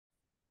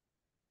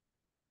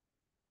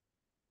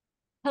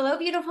Hello,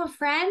 beautiful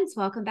friends.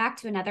 Welcome back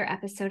to another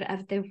episode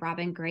of The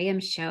Robin Graham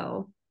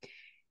Show.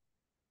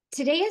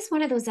 Today is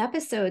one of those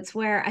episodes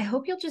where I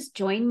hope you'll just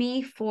join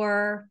me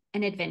for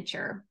an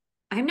adventure.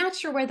 I'm not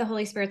sure where the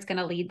Holy Spirit's going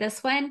to lead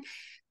this one,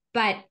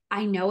 but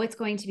I know it's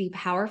going to be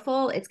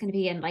powerful. It's going to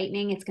be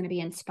enlightening. It's going to be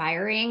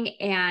inspiring.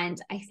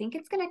 And I think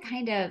it's going to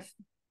kind of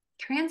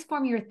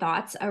transform your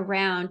thoughts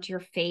around your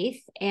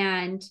faith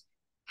and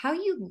how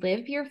you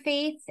live your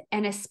faith,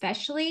 and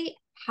especially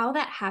how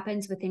that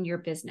happens within your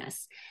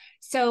business.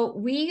 So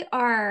we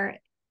are,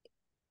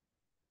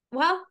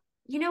 well,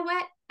 you know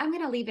what? I'm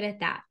going to leave it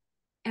at that.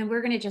 And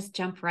we're going to just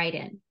jump right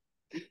in.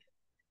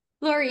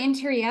 Laureen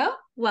Alexa,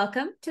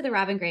 welcome to the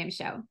Robin Graham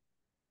Show.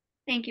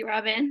 Thank you,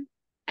 Robin.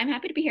 I'm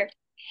happy to be here.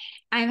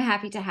 I'm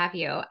happy to have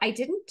you. I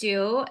didn't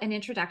do an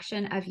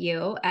introduction of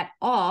you at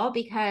all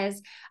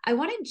because I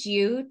wanted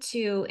you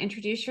to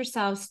introduce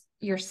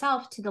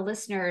yourself to the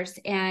listeners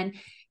and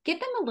give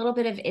them a little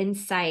bit of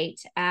insight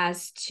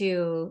as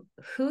to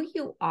who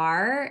you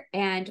are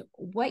and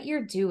what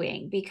you're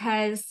doing.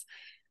 Because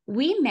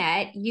we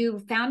met, you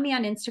found me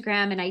on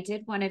Instagram and I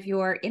did one of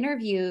your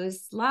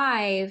interviews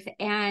live.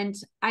 And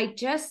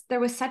there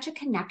was such a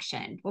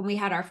connection when we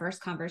had our first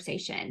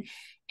conversation.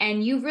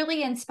 And you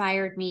really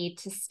inspired me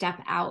to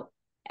step out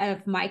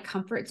of my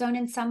comfort zone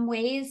in some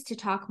ways to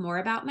talk more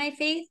about my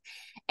faith.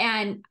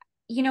 And,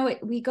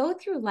 we go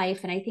through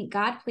life, and I think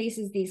God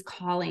places these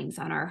callings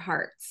on our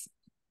hearts.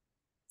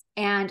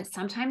 And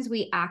sometimes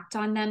we act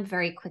on them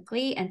very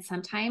quickly, and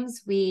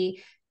sometimes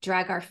we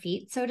drag our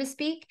feet, so to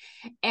speak.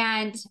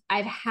 And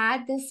I've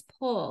had this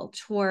pull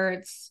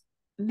towards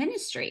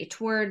ministry,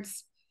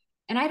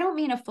 and I don't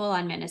mean a full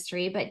on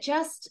ministry, but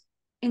just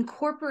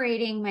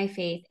incorporating my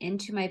faith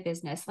into my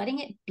business, letting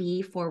it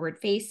be forward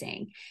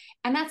facing.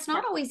 And that's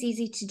not always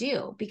easy to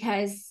do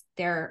because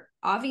there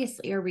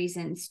obviously are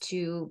reasons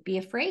to be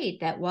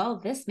afraid that, well,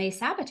 this may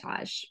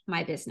sabotage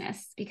my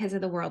business because of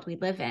the world we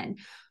live in.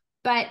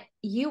 But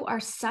you are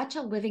such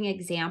a living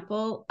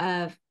example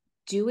of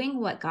doing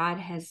what God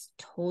has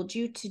told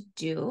you to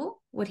do,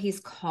 what He's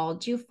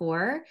called you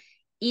for,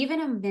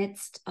 even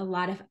amidst a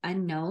lot of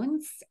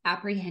unknowns,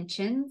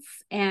 apprehensions.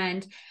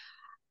 And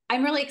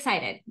I'm really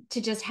excited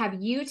to just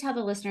have you tell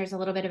the listeners a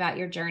little bit about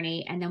your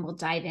journey, and then we'll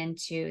dive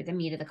into the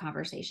meat of the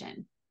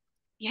conversation.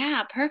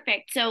 Yeah,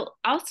 perfect. So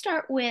I'll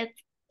start with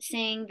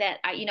saying that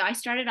I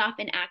started off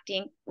in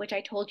acting, which I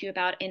told you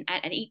about.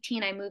 At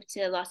 18, I moved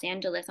to Los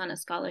Angeles on a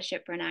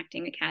scholarship for an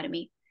acting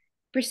academy.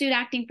 Pursued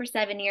acting for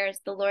 7 years.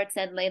 The Lord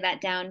said, lay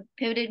that down,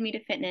 pivoted me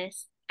to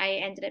fitness. I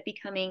ended up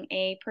becoming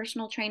a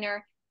personal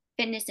trainer,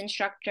 fitness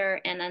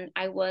instructor, and then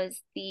I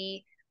was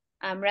the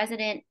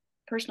resident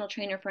personal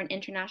trainer for an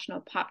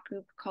international pop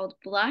group called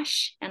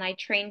Blush. And I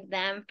trained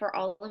them for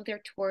all of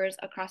their tours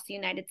across the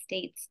United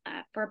States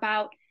for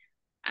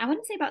I want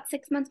to say about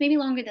 6 months, maybe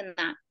longer than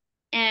that.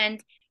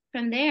 And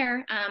from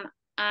there,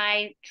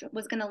 I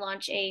was going to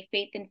launch a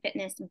faith and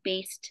fitness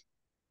based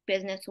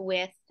business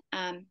with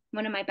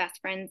one of my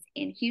best friends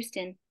in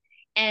Houston.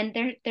 And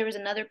there was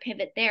another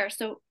pivot there.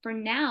 So for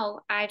now,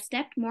 I've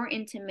stepped more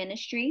into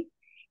ministry.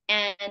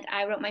 And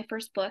I wrote my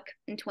first book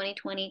in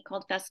 2020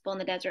 called Festival in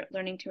the Desert,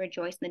 Learning to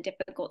Rejoice in the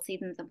Difficult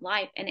Seasons of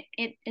Life. And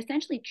it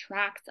essentially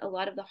tracks a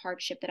lot of the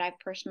hardship that I've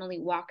personally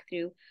walked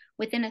through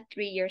within a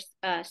 3 year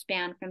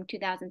span from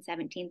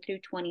 2017 through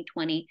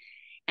 2020.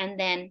 And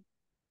then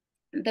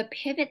the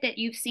pivot that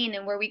you've seen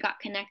and where we got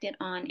connected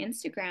on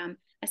Instagram,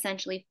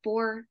 essentially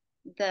for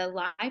the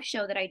live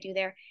show that I do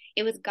there,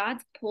 it was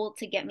God's pull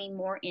to get me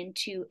more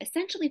into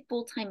essentially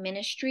full-time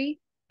ministry,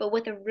 but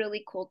with a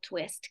really cool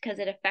twist because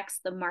it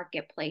affects the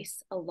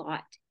marketplace a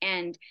lot.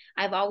 And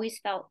I've always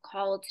felt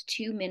called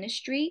to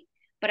ministry,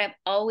 but I've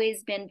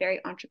always been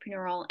very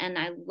entrepreneurial, and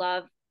I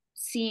love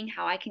seeing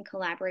how I can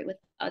collaborate with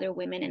other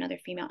women and other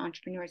female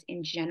entrepreneurs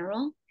in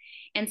general.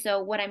 And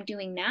so what I'm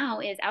doing now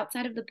is,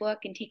 outside of the book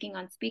and taking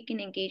on speaking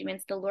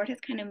engagements, the Lord has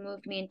kind of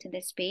moved me into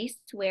this space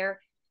where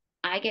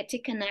I get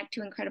to connect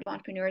to incredible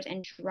entrepreneurs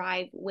and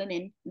drive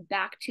women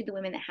back to the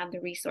women that have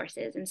the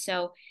resources. And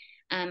so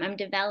I'm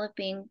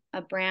developing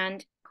a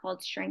brand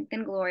called Strength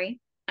and Glory.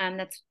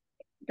 That's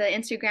the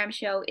Instagram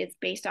show is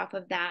based off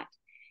of that,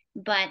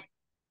 but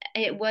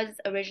it was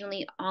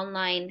originally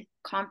online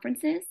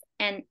conferences,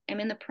 and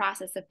I'm in the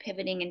process of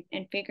pivoting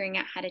and figuring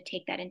out how to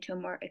take that into a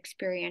more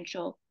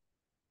experiential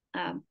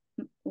um,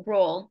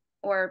 role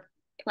or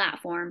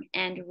platform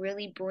and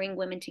really bring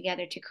women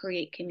together to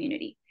create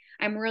community.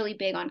 I'm really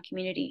big on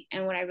community,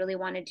 and what I really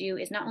want to do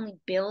is not only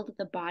build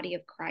the body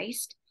of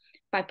Christ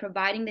by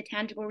providing the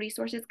tangible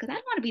resources, because I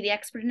don't want to be the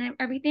expert in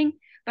everything,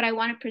 but I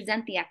want to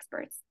present the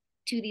experts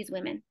to these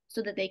women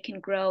so that they can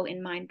grow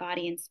in mind,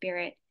 body, and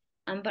spirit.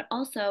 But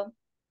also,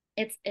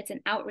 it's an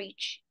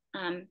outreach.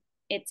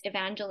 It's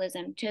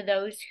evangelism to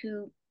those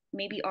who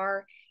maybe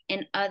are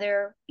in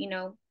other,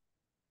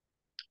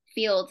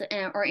 fields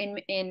or in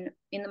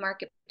the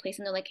marketplace,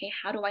 and they're like, hey,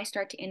 how do I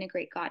start to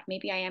integrate God?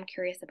 Maybe I am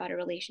curious about a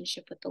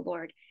relationship with the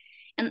Lord.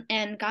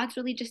 And God's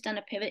really just done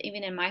a pivot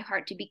even in my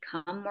heart to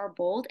become more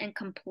bold and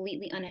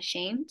completely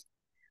unashamed.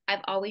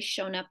 I've always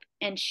shown up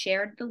and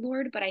shared the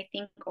Lord. But I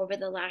think over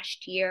the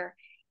last year,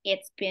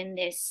 it's been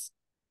this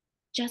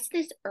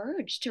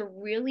urge to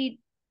really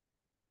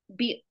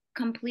be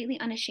completely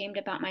unashamed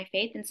about my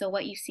faith. And so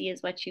what you see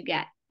is what you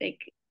get. Like,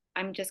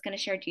 I'm just going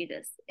to share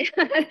Jesus,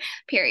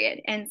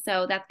 period. And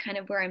so that's kind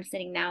of where I'm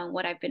sitting now and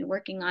what I've been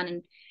working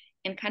on,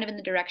 and kind of in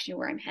the direction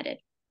where I'm headed.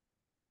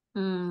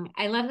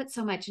 I love it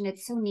so much. And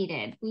it's so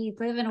needed. We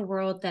live in a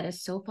world that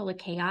is so full of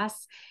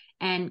chaos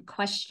and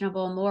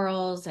questionable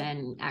morals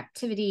and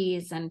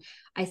activities. And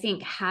I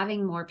think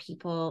having more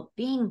people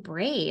being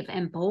brave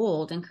and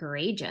bold and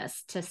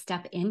courageous to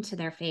step into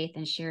their faith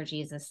and share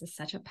Jesus is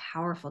such a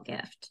powerful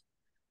gift.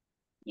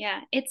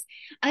 Yeah, it's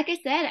like I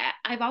said,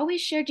 I've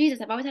always shared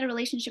Jesus. I've always had a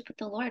relationship with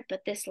the Lord,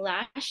 but this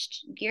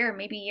last year,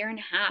 maybe year and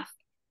a half,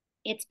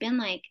 it's been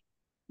like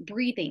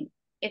breathing,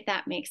 if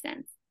that makes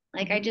sense.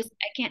 Like Mm-hmm.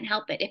 I can't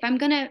help it. If I'm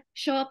gonna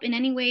show up in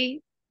any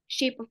way,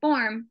 shape, or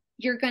form,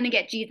 you're gonna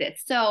get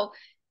Jesus. So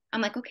I'm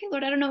like, okay,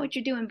 Lord, I don't know what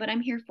you're doing, but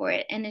I'm here for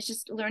it. And it's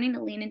just learning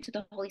to lean into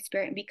the Holy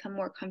Spirit and become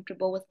more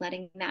comfortable with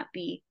letting that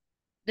be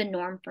the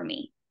norm for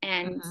me,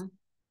 and Mm-hmm.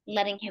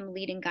 letting him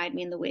lead and guide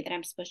me in the way that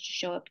I'm supposed to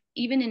show up,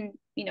 even in,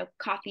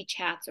 coffee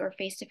chats or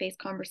face-to-face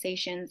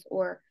conversations,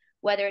 or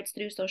whether it's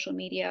through social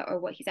media or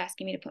what he's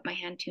asking me to put my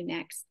hand to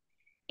next.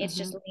 It's Mm-hmm.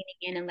 just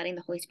leaning in and letting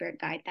the Holy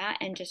Spirit guide that,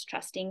 and just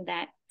trusting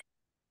that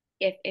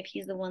if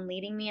he's the one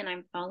leading me and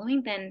I'm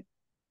following, then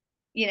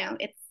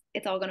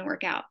it's all going to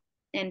work out,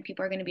 and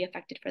people are going to be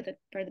affected for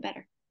the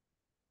better.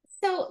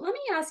 So let me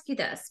ask you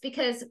this,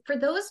 because for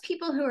those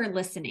people who are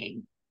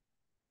listening,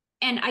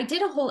 and I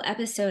did a whole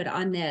episode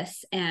on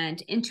this and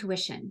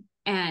intuition,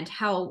 and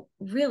how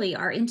really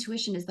our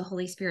intuition is the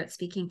Holy Spirit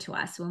speaking to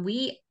us. When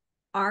we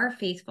are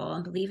faithful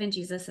and believe in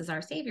Jesus as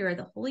our Savior,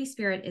 the Holy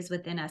Spirit is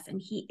within us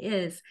and He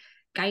is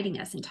guiding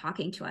us and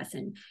talking to us.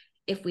 And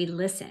if we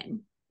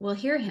listen, we'll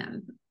hear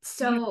Him. Mhm.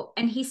 So,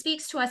 and He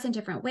speaks to us in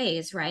different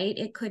ways, right?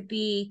 It could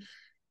be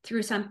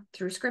through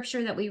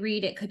scripture that we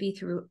read, it could be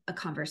through a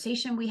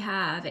conversation we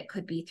have, it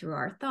could be through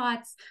our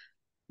thoughts.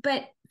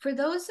 But for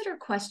those that are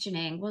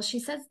questioning, well, she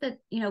says that,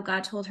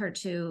 God told her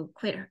to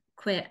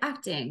quit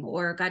acting,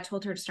 or God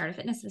told her to start a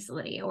fitness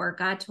facility, or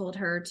God told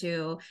her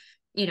to,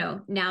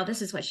 now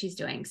this is what she's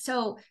doing.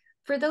 So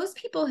for those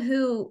people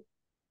who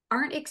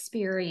aren't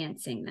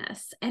experiencing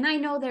this, and I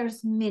know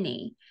there's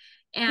many,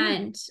 Yeah.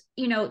 and,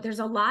 there's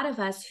a lot of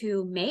us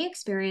who may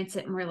experience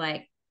it and we're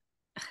like,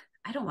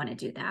 I don't want to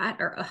do that,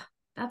 or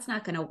that's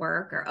not going to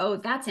work, or, oh,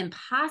 that's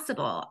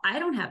impossible. I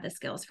don't have the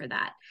skills for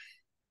that.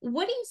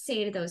 What do you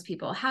say to those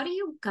people? How do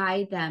you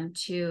guide them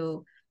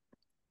to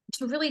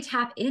really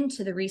tap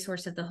into the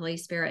resource of the Holy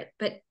Spirit,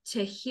 but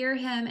to hear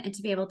Him and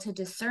to be able to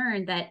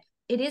discern that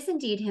it is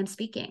indeed Him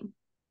speaking?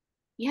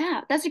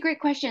 Yeah, that's a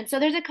great question. So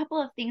there's a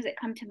couple of things that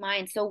come to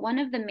mind. So one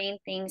of the main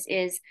things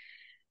is,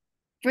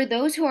 for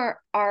those who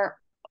are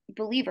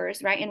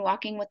believers, right, in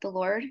walking with the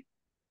Lord,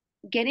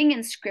 getting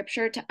in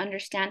scripture to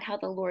understand how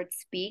the Lord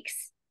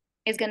speaks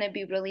is going to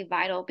be really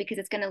vital, because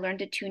it's going to learn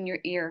to tune your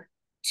ear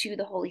to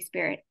the Holy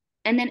Spirit.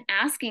 And then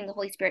asking the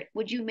Holy Spirit,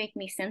 would you make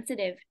me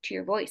sensitive to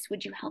your voice?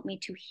 Would you help me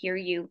to hear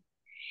you?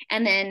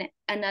 And then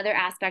another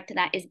aspect to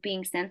that is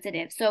being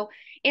sensitive. So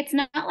it's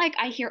not like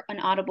I hear an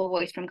audible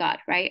voice from God,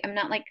 right? I'm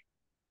not like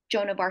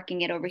Jonah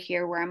barking it over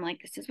here where I'm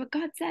like, this is what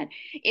God said.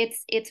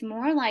 It's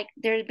more like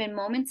there have been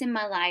moments in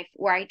my life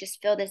where I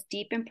just feel this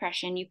deep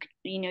impression.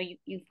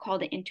 You've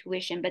called it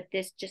intuition, but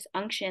this just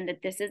unction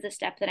that this is the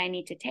step that I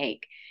need to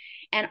take.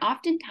 And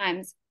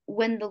oftentimes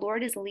when the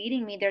Lord is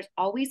leading me, there's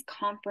always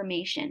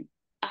confirmation.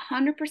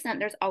 100%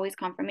 there's always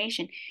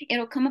confirmation.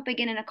 It'll come up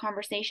again in a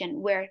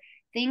conversation where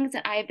things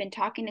that I have been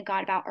talking to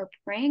God about or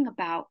praying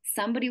about,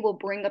 somebody will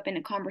bring up in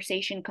a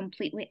conversation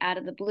completely out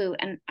of the blue,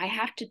 and I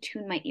have to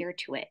tune my ear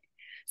to it.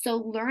 So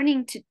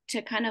learning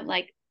to kind of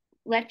like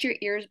let your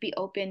ears be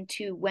open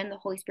to when the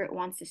Holy Spirit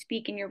wants to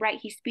speak. And you're right,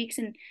 He speaks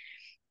in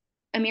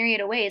a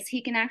myriad of ways.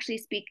 He can actually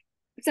speak.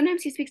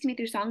 Sometimes He speaks to me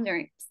through song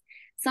lyrics.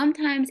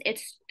 Sometimes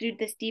it's through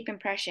this deep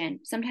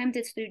impression. Sometimes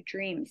it's through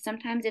dreams.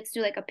 Sometimes it's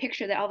through like a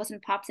picture that all of a sudden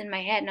pops in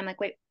my head, and I'm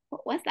like, wait,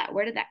 what was that?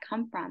 Where did that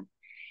come from?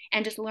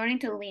 And just learning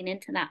to lean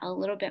into that a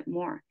little bit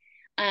more.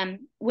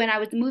 When I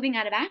was moving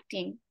out of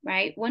acting,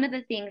 right, one of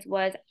the things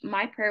was,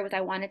 my prayer was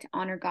I wanted to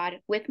honor God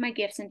with my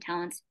gifts and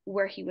talents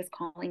where He was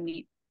calling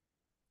me.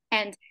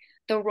 And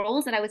the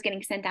roles that I was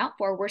getting sent out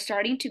for were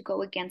starting to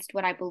go against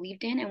what I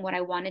believed in and what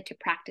I wanted to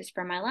practice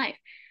for my life.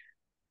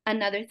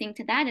 Another thing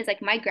to that is,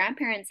 like, my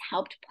grandparents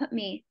helped put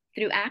me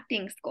through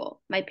acting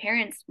school. My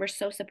parents were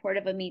so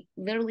supportive of me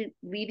literally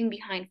leaving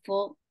behind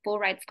full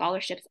ride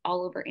scholarships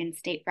all over in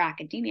state for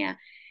academia,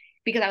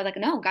 because I was like,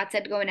 no, God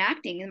said to go in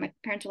acting. And my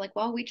parents were like,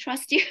 well, we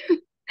trust you.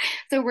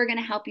 So we're going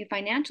to help you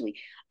financially.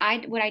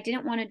 What I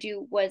didn't want to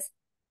do was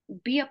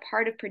be a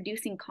part of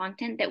producing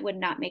content that would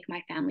not make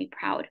my family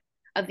proud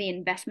of the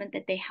investment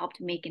that they helped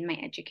make in my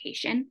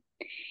education.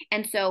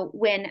 And so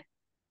when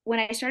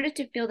I started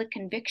to feel the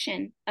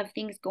conviction of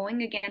things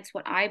going against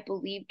what I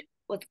believed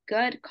was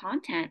good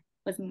content,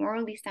 was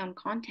morally sound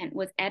content,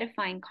 was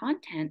edifying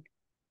content,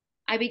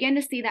 I began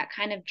to see that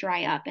kind of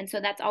dry up. And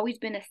so that's always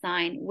been a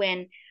sign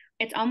when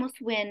it's almost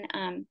when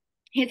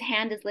his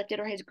hand is lifted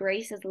or his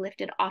grace is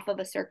lifted off of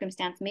a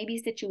circumstance. Maybe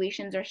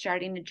situations are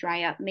starting to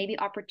dry up. Maybe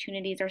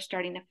opportunities are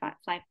starting to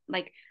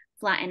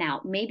flatten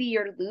out. Maybe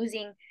you're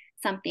losing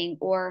something,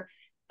 or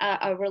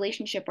a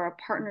relationship or a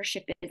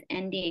partnership is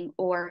ending,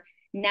 or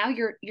now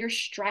you're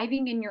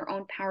striving in your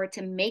own power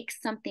to make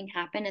something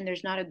happen, and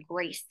there's not a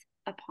grace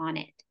upon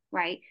it,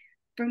 right?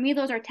 For me,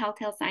 those are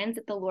telltale signs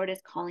that the Lord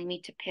is calling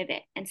me to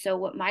pivot. And so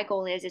what my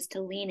goal is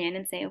to lean in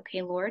and say,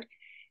 okay, Lord,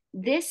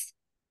 this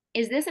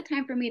is this a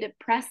time for me to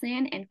press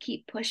in and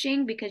keep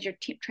pushing because you're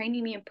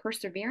training me in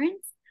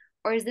perseverance?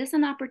 Or is this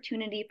an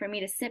opportunity for me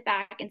to sit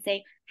back and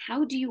say,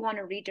 how do you want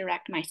to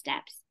redirect my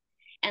steps?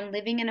 And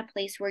living in a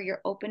place where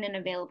you're open and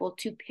available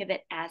to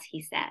pivot as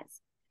he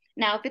says.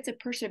 Now, if it's a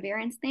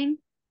perseverance thing,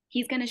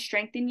 he's going to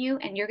strengthen you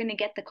and you're going to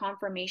get the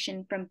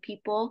confirmation from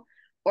people,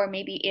 or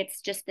maybe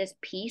it's just this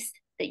piece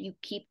that you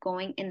keep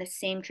going in the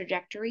same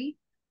trajectory,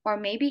 or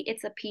maybe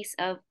it's a piece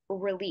of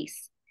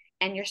release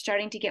and you're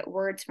starting to get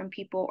words from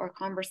people or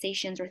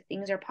conversations or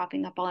things are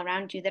popping up all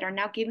around you that are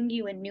now giving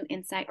you a new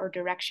insight or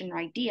direction or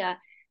idea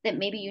that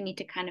maybe you need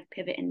to kind of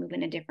pivot and move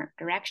in a different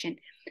direction.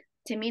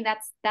 To me,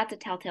 that's a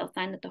telltale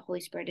sign that the Holy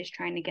Spirit is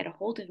trying to get a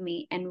hold of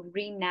me and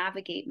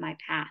re-navigate my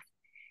path.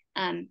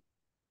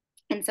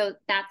 And so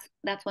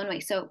that's one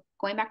way. So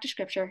going back to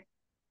scripture,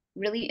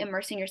 really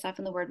immersing yourself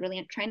in the word,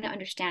 really trying to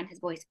understand his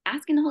voice,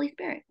 asking the Holy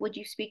Spirit, would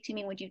you speak to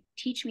me? Would you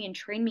teach me and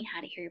train me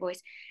how to hear your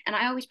voice? And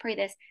I always pray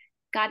this,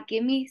 God,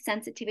 give me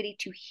sensitivity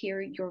to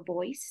hear your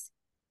voice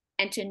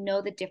and to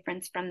know the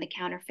difference from the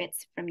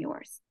counterfeits from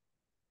yours,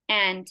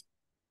 and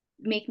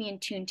make me in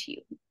tune to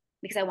you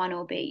because I want to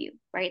obey you,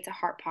 right? It's a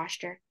heart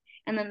posture.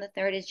 And then the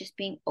third is just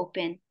being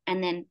open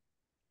and then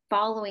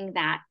following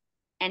that,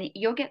 and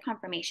you'll get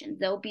confirmation.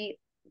 They'll be,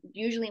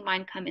 usually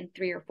mine come in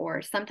 3 or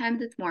 4.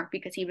 Sometimes it's more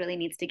because he really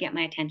needs to get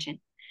my attention.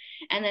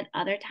 And then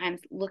other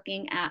times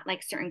looking at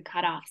like certain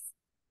cutoffs,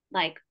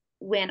 like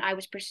when I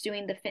was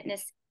pursuing the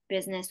fitness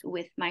business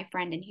with my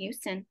friend in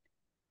Houston,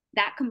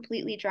 that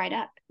completely dried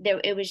up.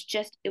 It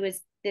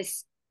was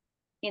this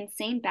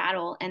insane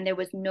battle, and there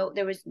was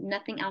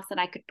nothing else that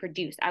I could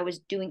produce. I was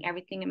doing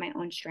everything in my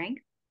own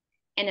strength.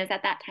 And it was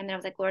at that time that I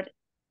was like, Lord,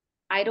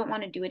 I don't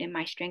want to do it in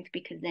my strength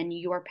because then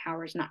your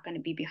power is not going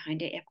to be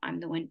behind it if I'm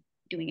the one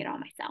doing it all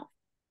myself.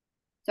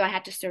 So I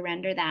had to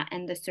surrender that.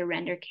 And the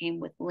surrender came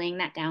with laying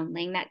that down,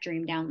 laying that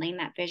dream down, laying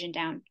that vision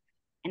down.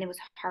 And it was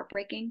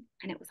heartbreaking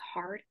and it was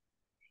hard.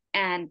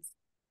 And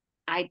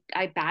I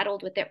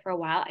battled with it for a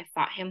while. I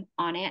fought him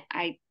on it.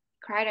 I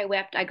cried, I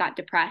wept, I got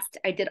depressed.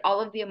 I did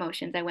all of the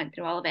emotions. I went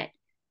through all of it.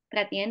 But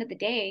at the end of the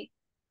day,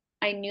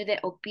 I knew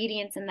that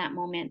obedience in that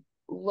moment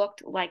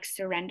looked like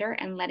surrender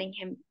and letting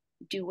him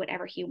do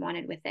whatever he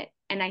wanted with it.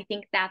 And I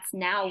think that's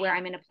now where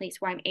I'm in a place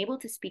where I'm able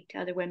to speak to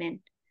other women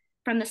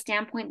from the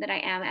standpoint that I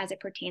am as it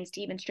pertains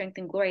to even strength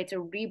and glory. It's a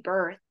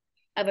rebirth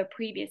of a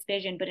previous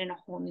vision, but in a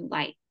whole new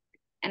light.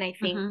 And I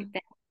think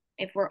that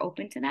if we're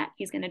open to that,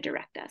 he's going to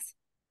direct us.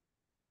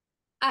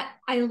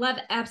 I love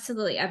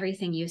absolutely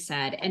everything you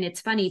said. And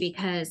it's funny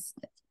because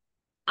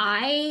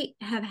I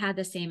have had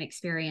the same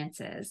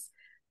experiences.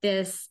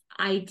 This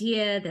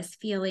idea, this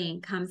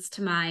feeling comes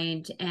to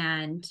mind,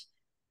 and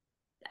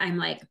I'm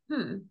like,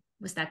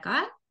 was that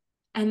God?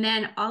 And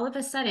then all of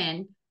a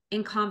sudden,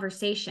 in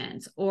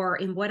conversations or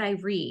in what I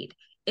read,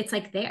 it's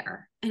like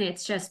there, and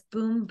it's just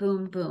boom,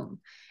 boom, boom.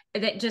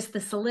 That just the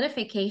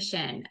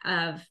solidification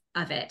of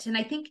it. And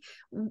I think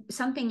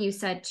something you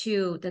said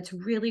too that's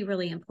really,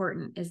 really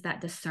important is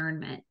that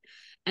discernment,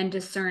 and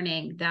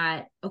discerning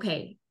that,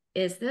 okay,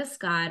 is this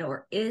God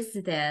or is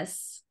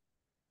this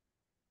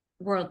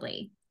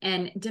worldly?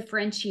 And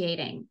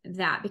differentiating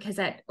that, because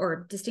that,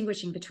 or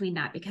distinguishing between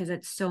that, because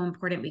it's so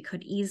important. We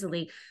could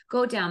easily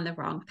go down the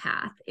wrong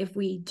path if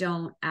we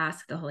don't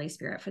ask the Holy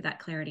Spirit for that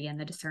clarity and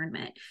the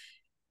discernment.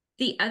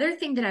 The other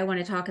thing that I want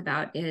to talk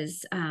about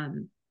is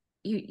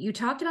you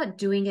talked about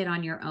doing it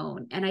on your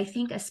own. And I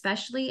think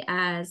especially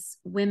as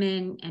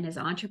women and as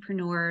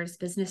entrepreneurs,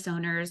 business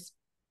owners,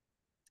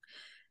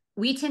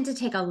 we tend to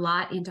take a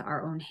lot into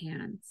our own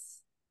hands.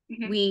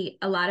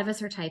 A lot of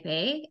us are type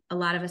A, a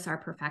lot of us are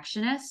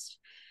perfectionists.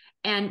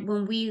 And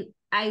when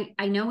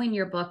I know in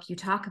your book, you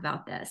talk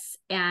about this,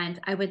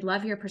 and I would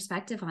love your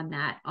perspective on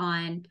that,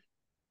 on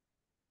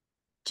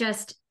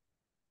just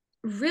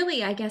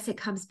really, I guess it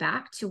comes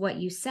back to what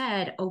you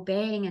said,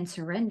 obeying and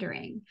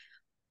surrendering.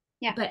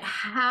 Yeah. But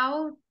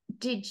how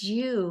did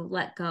you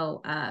let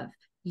go of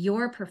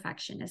your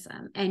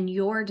perfectionism and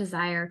your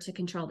desire to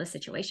control the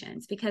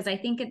situations? Because I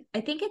think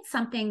it's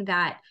something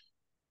that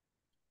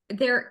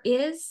there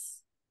is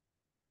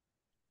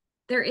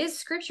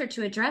scripture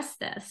to address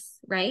this,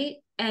 right?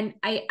 And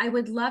I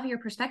would love your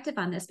perspective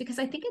on this, because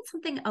I think it's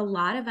something a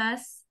lot of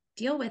us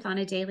deal with on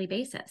a daily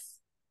basis.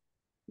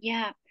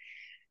 Yeah.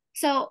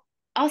 So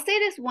I'll say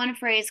this one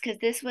phrase because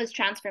this was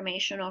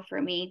transformational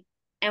for me.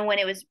 And when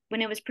it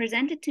was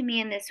presented to me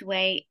in this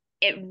way,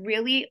 it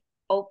really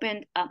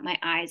opened up my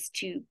eyes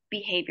to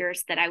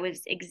behaviors that I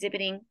was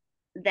exhibiting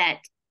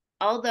that,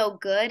 although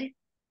good,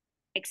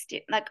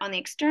 like on the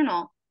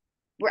external,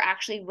 were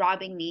actually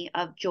robbing me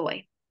of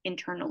joy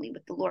internally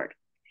with the Lord.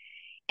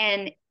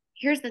 And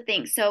here's the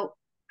thing. So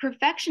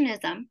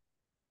perfectionism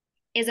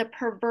is a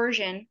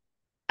perversion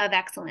of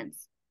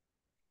excellence.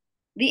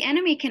 The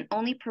enemy can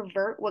only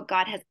pervert what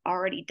God has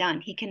already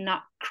done. He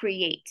cannot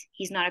create.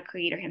 He's not a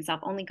creator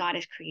himself. Only God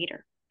is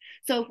creator.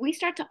 So if we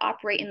start to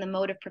operate in the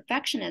mode of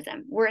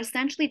perfectionism, we're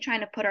essentially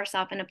trying to put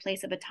ourselves in a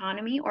place of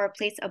autonomy or a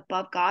place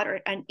above God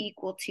or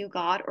unequal to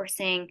God, or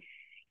saying,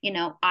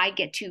 I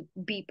get to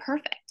be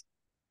perfect.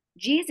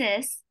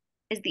 Jesus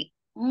is the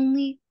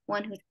only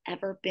one who's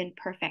ever been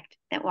perfect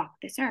that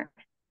walked this earth.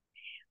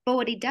 But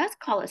what he does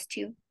call us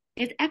to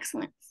is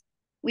excellence.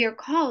 We are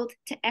called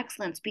to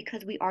excellence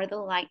because we are the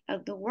light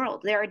of the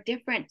world. There are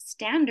different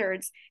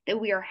standards that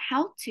we are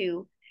held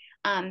to,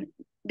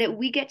 that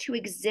we get to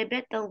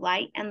exhibit the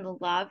light and the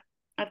love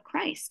of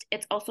Christ.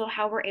 It's also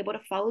how we're able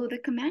to follow the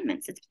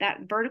commandments. It's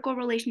that vertical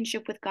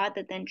relationship with God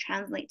that then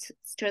translates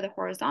to the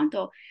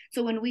horizontal.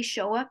 So when we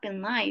show up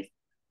in life,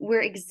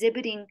 we're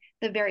exhibiting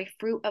the very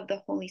fruit of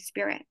the Holy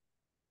Spirit.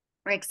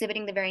 We're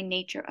exhibiting the very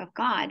nature of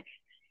God.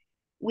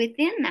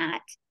 Within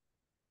that,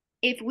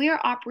 if we are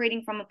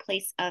operating from a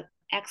place of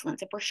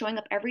excellence, if we're showing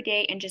up every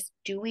day and just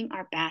doing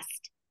our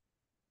best,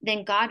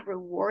 then God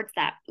rewards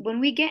that. When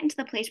we get into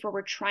the place where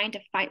we're trying to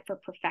fight for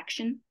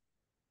perfection,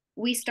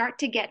 we start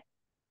to get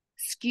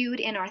skewed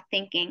in our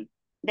thinking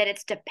that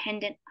it's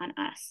dependent on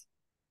us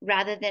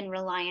rather than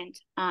reliant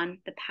on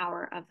the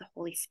power of the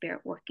Holy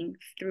Spirit working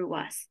through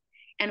us.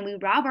 And we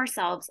rob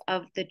ourselves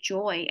of the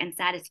joy and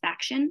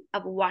satisfaction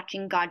of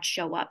watching God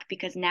show up,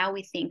 because now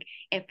we think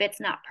if it's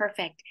not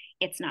perfect,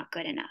 it's not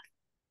good enough.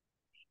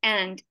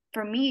 And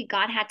for me,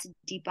 God had to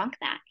debunk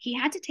that. He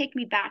had to take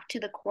me back to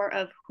the core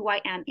of who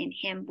I am in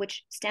him,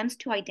 which stems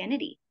to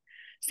identity.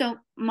 So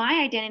my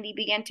identity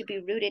began to be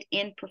rooted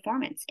in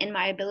performance, in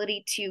my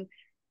ability to,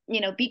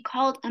 be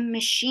called a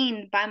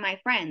machine by my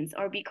friends,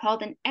 or be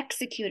called an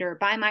executor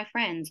by my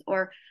friends,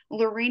 or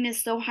Laureen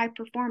is so high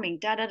performing,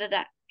 da da da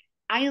da.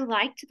 I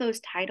liked those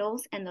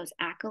titles and those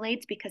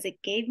accolades because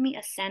it gave me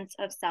a sense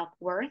of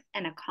self-worth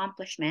and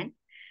accomplishment.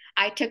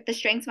 I took the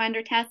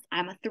StrengthsFinder test.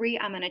 I'm a 3.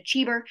 I'm an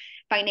achiever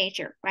by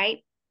nature, right?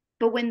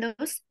 But when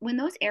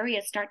those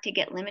areas start to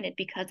get limited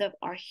because of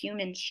our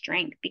human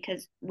strength,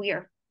 because we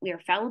are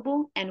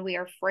fallible and we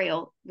are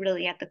frail,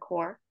 really at the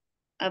core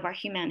of our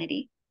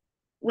humanity.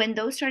 When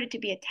those started to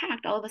be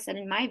attacked, all of a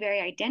sudden my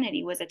very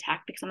identity was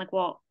attacked, because I'm like,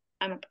 well,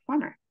 I'm a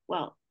performer.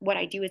 Well, what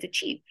I do is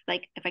achieve.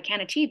 Like, if I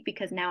can't achieve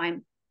because now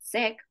I'm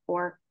sick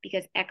or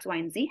because X, Y,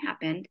 and Z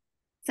happened,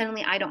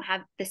 suddenly I don't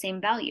have the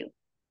same value.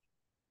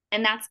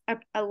 And that's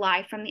a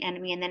lie from the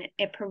enemy. And then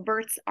it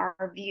perverts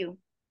our view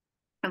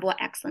of what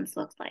excellence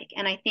looks like.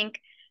 And I think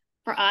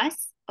for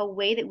us, a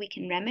way that we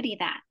can remedy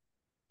that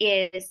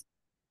is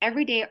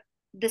every day,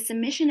 the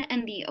submission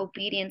and the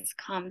obedience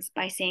comes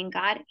by saying,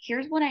 God,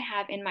 here's what I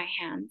have in my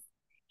hands.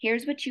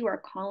 Here's what you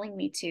are calling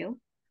me to,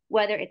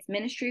 whether it's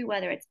ministry,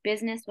 whether it's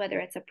business, whether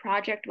it's a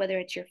project, whether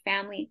it's your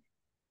family.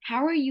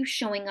 How are you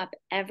showing up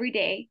every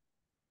day,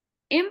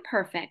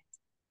 imperfect,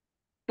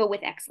 but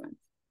with excellence?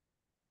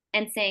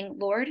 And saying,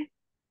 Lord,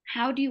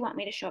 how do you want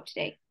me to show up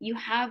today? You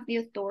have the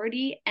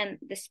authority and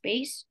the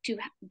space to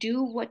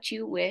do what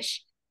you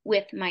wish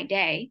with my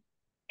day.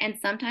 And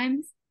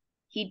sometimes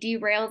he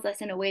derails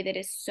us in a way that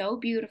is so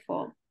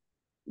beautiful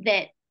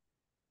that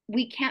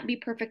we can't be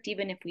perfect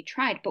even if we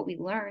tried, but we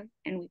learn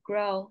and we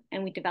grow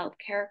and we develop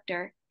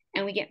character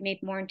and we get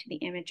made more into the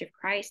image of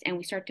Christ, and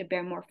we start to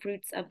bear more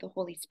fruits of the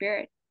Holy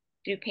Spirit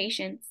through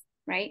patience,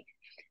 right?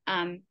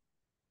 And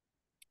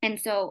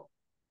so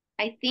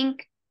I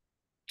think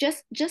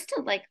just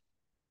to like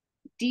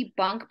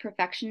debunk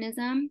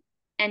perfectionism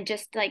and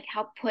just like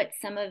help put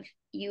some of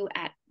you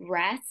at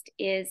rest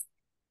is,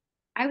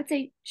 I would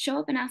say, show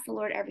up and ask the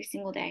Lord every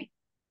single day,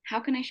 how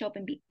can I show up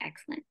and be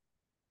excellent?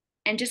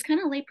 And just kind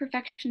of lay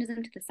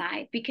perfectionism to the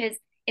side, because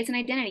it's an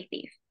identity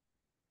thief.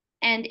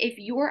 And if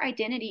your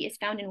identity is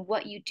found in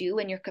what you do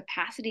and your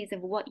capacities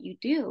of what you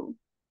do,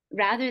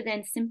 rather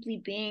than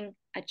simply being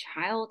a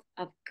child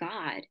of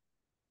God,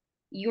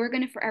 you're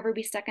going to forever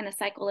be stuck in a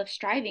cycle of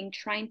striving,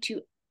 trying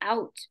to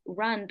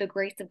outrun the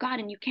grace of God.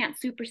 And you can't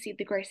supersede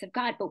the grace of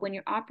God. But when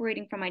you're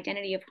operating from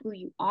identity of who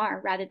you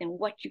are rather than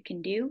what you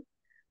can do,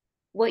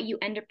 what you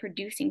end up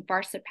producing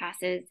far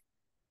surpasses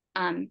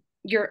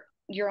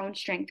your own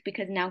strength,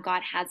 because now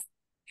God has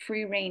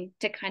free reign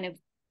to kind of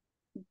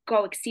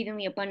go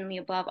exceedingly abundantly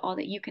above all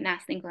that you can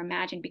ask, think, or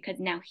imagine, because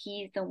now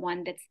he's the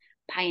one that's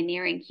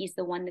pioneering. He's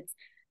the one that's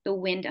the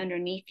wind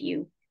underneath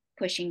you,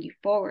 pushing you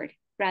forward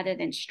rather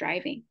than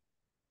striving.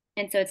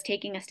 And so it's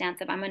taking a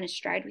stance of, I'm going to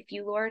stride with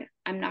you, Lord.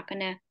 I'm not going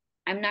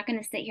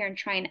to sit here and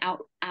try and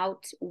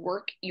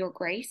outwork your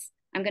grace.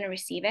 I'm going to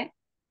receive it.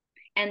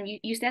 And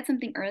you said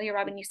something earlier,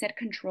 Robin, you said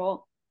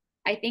control.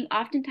 I think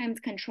oftentimes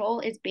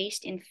control is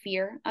based in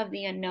fear of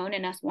the unknown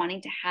and us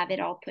wanting to have it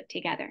all put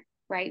together,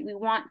 right? We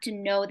want to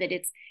know that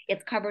it's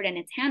covered and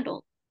it's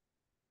handled.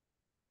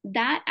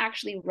 That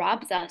actually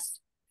robs us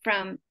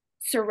from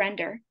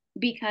surrender,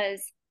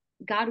 because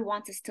God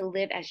wants us to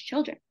live as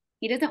children.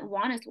 He doesn't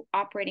want us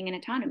operating in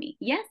autonomy.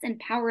 Yes, in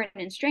power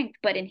and in strength,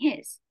 but in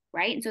his.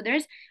 right? And so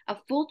there's a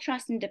full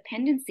trust and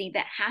dependency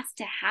that has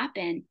to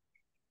happen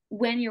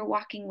when you're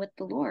walking with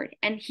the Lord.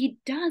 And he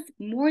does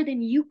more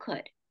than you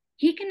could.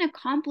 He can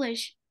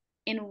accomplish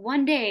in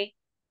one day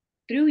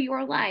through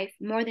your life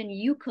more than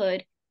you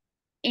could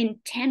in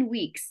 10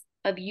 weeks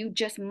of you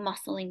just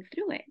muscling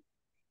through it.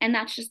 And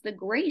that's just the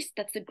grace.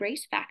 That's the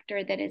grace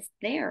factor that is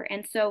there.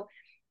 And so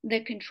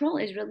the control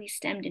is really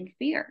stemmed in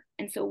fear.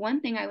 And so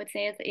one thing I would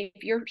say is,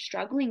 if you're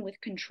struggling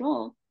with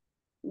control,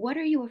 what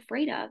are you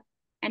afraid of?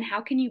 And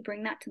how can you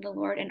bring that to the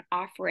Lord and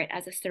offer it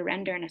as a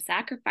surrender and a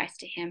sacrifice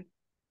to him,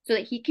 so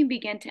that he can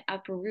begin to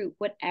uproot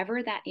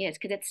whatever that is?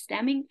 Because it's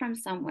stemming from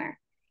somewhere.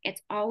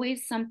 It's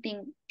always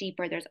something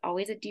deeper. There's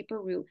always a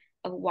deeper root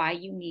of why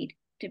you need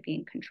to be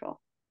in control.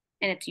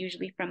 And it's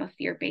usually from a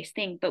fear-based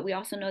thing. But we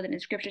also know that in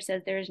scripture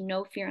says there is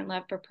no fear in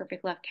love, for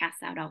perfect love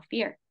casts out all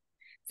fear.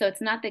 So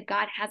it's not that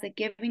God has a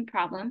giving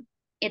problem.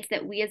 It's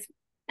that we as,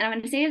 and I'm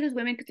going to say this as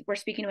women because we're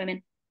speaking to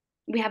women,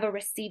 we have a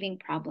receiving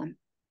problem.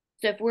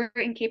 So if we're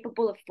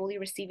incapable of fully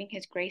receiving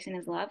his grace and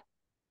his love,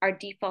 our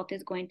default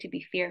is going to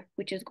be fear,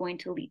 which is going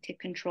to lead to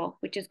control,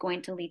 which is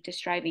going to lead to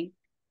striving,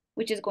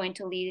 which is going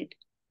to lead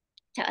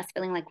to us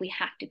feeling like we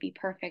have to be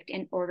perfect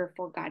in order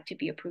for God to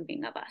be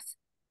approving of us.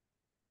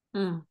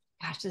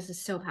 Gosh, this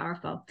is so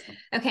powerful.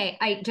 Okay,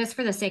 I just,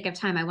 for the sake of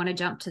time, I want to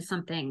jump to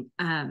something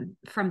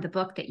from the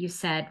book that you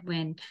said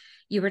when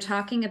you were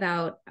talking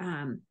about,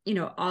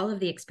 all of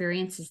the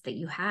experiences that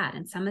you had,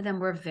 and some of them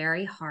were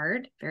very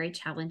hard, very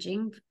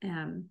challenging,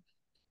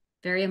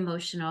 very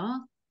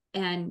emotional,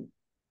 and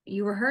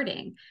you were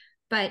hurting.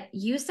 But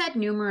you said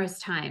numerous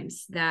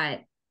times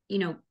that,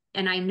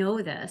 and I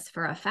know this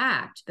for a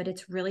fact, but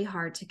it's really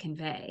hard to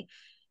convey,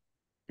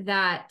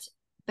 that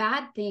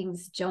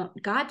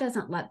God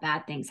doesn't let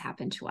bad things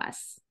happen to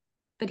us,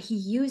 but he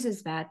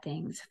uses bad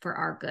things for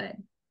our good.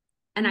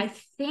 And I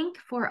think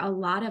for a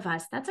lot of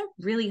us, that's a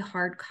really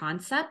hard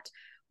concept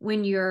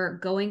when you're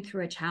going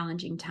through a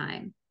challenging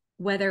time,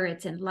 whether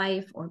it's in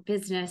life or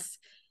business.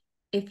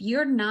 If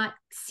you're not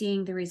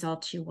seeing the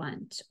results you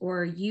want,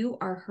 or you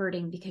are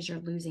hurting because you're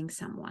losing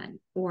someone,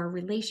 or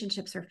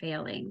relationships are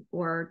failing,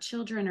 or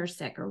children are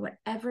sick, or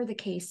whatever the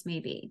case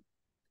may be,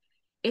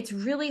 it's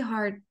really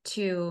hard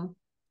to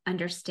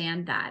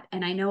understand that.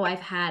 And I know I've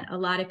heard a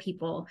lot of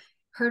people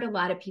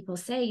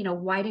say,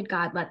 why did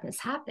God let this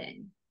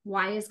happen?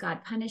 Why is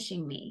God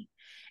punishing me?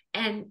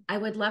 And I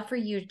would love for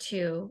you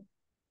to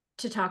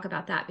talk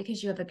about that,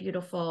 because you have a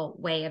beautiful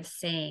way of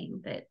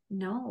saying that,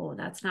 no,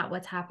 that's not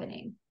what's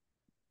happening.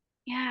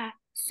 Yeah.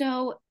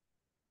 So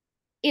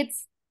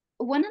it's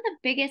one of the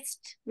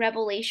biggest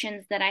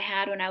revelations that I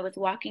had when I was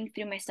walking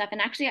through my stuff. And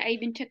actually, I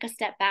even took a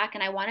step back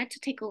and I wanted to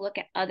take a look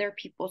at other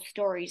people's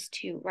stories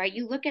too, right?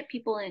 You look at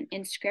people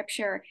in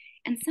scripture,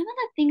 and some of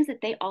the things that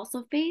they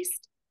also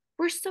faced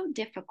were so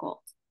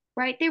difficult,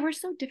 right? They were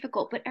so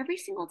difficult. But every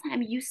single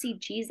time you see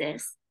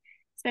Jesus,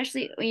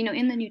 especially,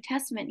 in the New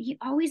Testament, he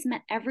always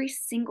met every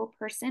single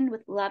person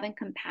with love and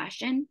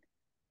compassion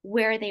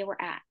where they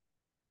were at.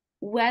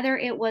 Whether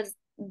it was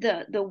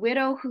the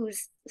widow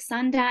whose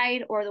son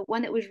died, or the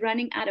one that was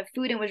running out of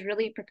food and was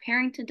really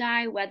preparing to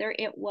die, whether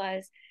it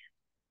was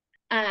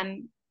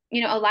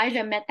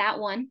Elijah met that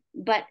one.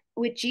 But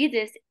with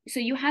Jesus, so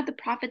you had the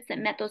prophets that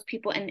met those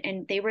people,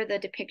 and they were the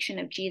depiction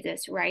of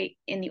Jesus, right?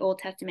 In the Old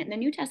Testament. In the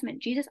New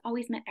Testament, Jesus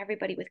always met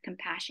everybody with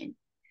compassion.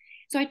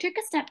 So I took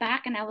a step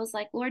back and I was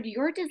like, Lord,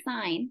 your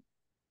design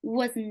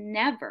was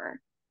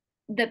never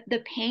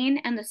the pain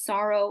and the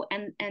sorrow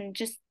and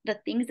just the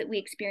things that we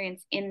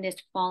experience in this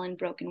fallen,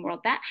 broken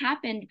world. That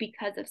happened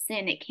because of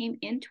sin. It came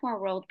into our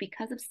world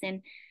because of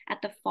sin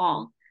at the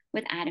fall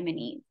with Adam and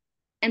Eve.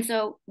 And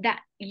so that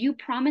you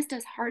promised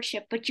us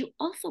hardship, but you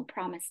also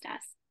promised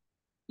us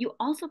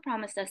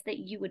that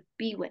you would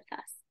be with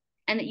us,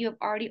 and that you have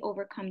already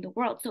overcome the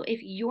world. So if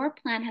your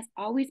plan has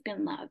always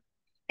been love,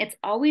 it's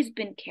always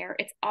been care,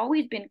 it's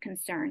always been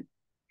concern,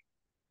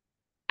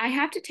 I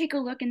have to take a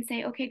look and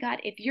say, okay, God,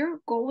 if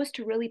your goal was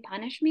to really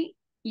punish me,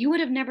 you would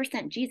have never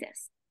sent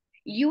Jesus.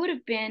 You would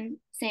have been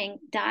saying,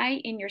 die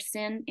in your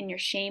sin, in your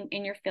shame,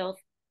 in your filth,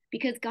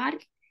 because God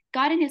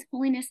in his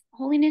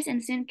holiness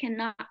and sin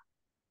cannot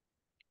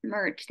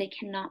merge. They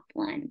cannot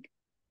blend,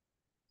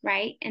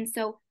 right? And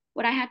so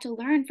what I had to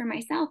learn for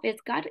myself is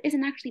God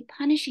isn't actually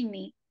punishing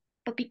me,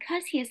 but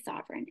because he is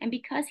sovereign, and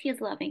because he is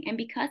loving, and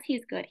because he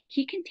is good,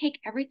 he can take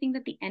everything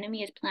that the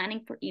enemy is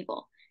planning for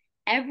evil,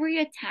 every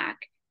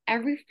attack,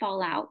 every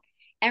fallout,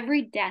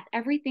 every death,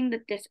 everything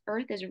that this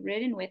earth is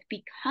ridden with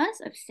because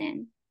of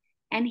sin,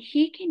 and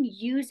he can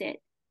use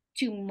it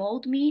to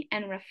mold me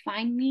and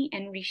refine me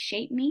and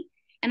reshape me.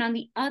 And on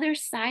the other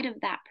side of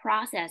that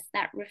process,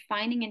 that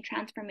refining and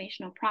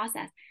transformational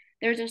process,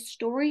 there's a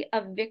story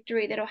of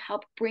victory that'll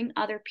help bring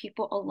other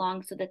people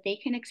along so that they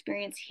can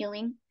experience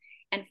healing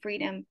and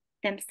freedom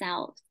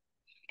themselves.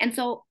 And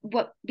so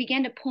what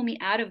began to pull me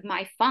out of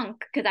my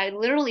funk, because I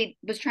literally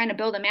was trying to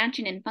build a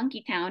mansion in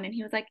Funky Town, and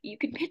he was like, you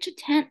could pitch a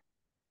tent,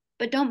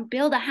 but don't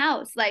build a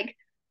house. Like,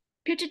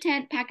 pitch a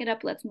tent, pack it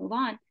up, let's move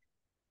on.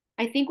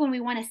 I think when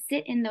we want to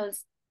sit in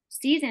those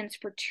seasons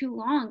for too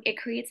long, it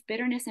creates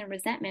bitterness and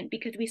resentment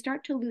because we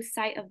start to lose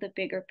sight of the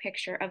bigger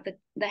picture, of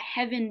the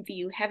heaven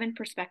view, heaven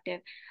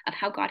perspective of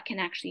how God can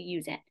actually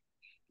use it.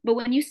 But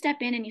when you step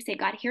in and you say,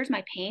 God, here's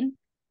my pain,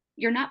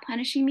 you're not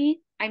punishing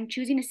me. I'm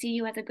choosing to see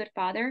you as a good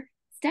father.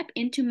 Step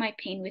into my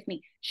pain with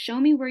me. Show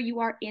me where you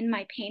are in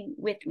my pain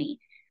with me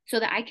so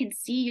that I can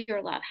see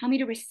your love. Help me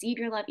to receive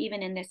your love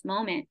even in this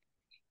moment.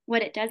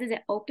 What it does is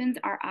it opens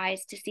our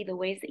eyes to see the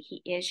ways that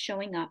he is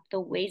showing up, the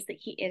ways that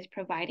he is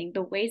providing,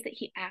 the ways that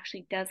he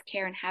actually does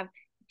care and have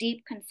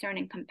deep concern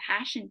and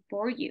compassion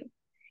for you.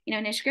 You know,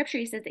 in his scripture,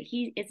 he says that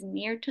he is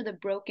near to the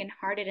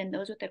brokenhearted and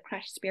those with a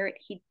crushed spirit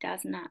he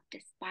does not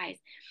despise.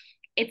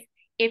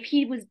 If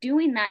he was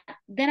doing that,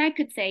 then I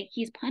could say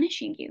he's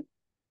punishing you.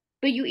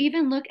 But you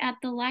even look at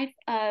the life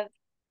of,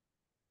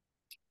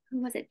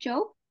 who was it,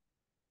 Job,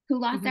 who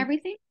lost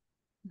everything?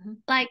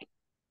 Like,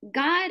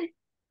 God,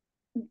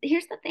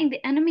 here's the thing,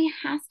 the enemy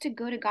has to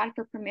go to God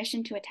for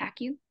permission to attack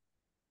you.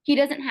 He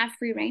doesn't have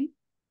free reign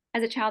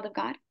as a child of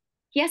God.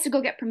 He has to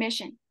go get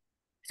permission.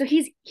 So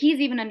he's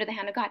even under the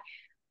hand of God.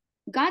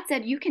 God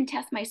said, you can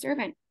test my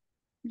servant.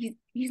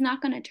 He's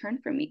not going to turn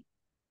from me.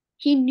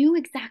 He knew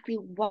exactly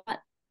what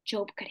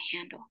Job could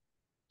handle.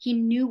 He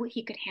knew what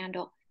he could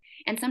handle.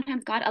 And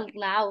sometimes God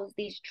allows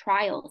these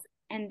trials,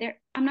 and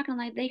I'm not going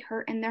to lie, they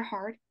hurt and they're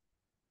hard.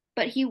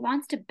 But he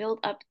wants to build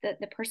up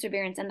the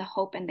perseverance and the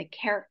hope and the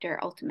character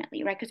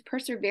ultimately, right? Because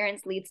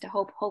perseverance leads to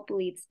hope. Hope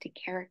leads to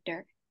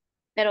character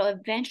that'll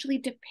eventually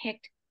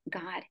depict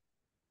God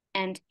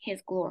and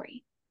his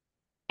glory.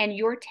 And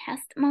your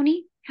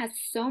testimony has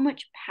so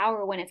much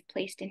power when it's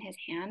placed in his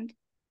hand,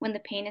 when the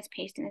pain is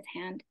placed in his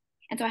hand.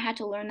 And so I had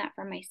to learn that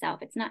for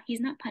myself.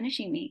 He's not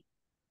punishing me.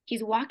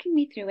 He's walking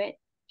me through it.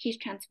 He's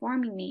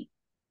transforming me.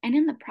 And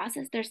in the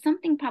process, there's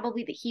something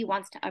probably that he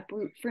wants to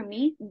uproot. For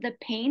me, the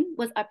pain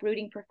was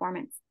uprooting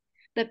performance.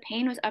 The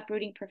pain was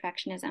uprooting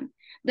perfectionism.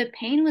 The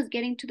pain was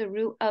getting to the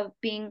root of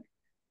being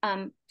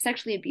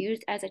sexually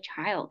abused as a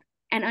child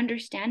and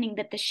understanding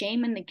that the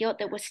shame and the guilt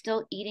that was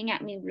still eating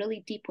at me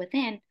really deep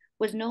within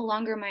was no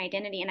longer my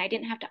identity. And I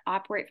didn't have to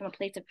operate from a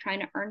place of trying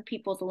to earn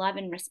people's love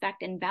and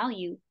respect and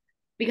value,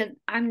 because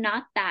I'm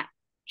not that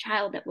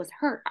child that was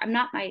hurt. I'm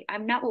not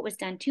what was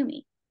done to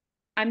me.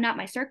 I'm not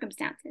my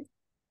circumstances.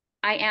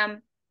 I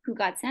am who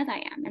God says I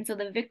am. And so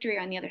the victory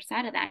on the other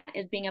side of that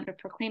is being able to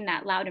proclaim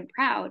that loud and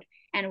proud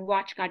and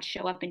watch God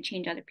show up and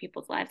change other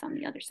people's lives on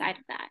the other side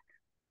of that.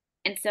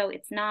 And so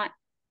it's not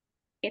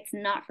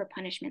for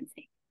punishment's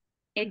sake.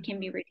 It can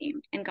be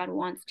redeemed, and God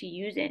wants to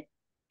use it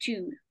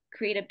to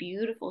create a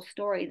beautiful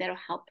story that'll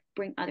help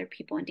bring other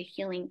people into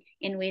healing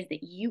in ways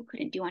that you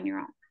couldn't do on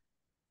your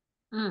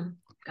own.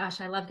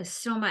 Gosh, I love this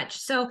so much.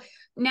 So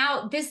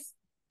now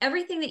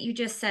everything that you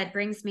just said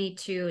brings me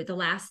to the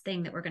last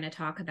thing that we're going to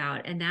talk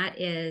about. And that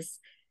is,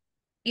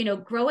 you know,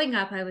 growing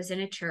up, I was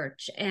in a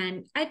church,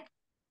 and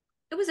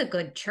it was a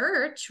good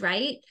church,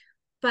 right?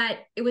 But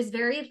it was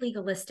very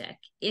legalistic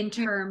in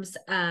terms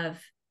of,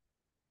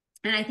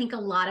 and I think a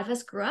lot of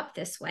us grew up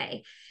this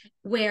way,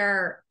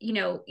 where, you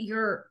know,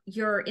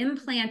 you're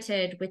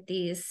implanted with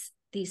these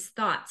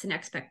thoughts and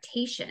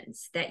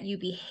expectations that you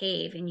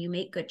behave and you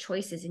make good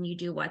choices and you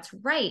do what's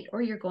right,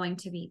 or you're going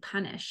to be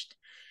punished.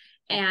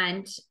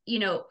 And, you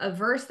know, a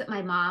verse that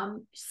my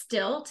mom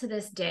still to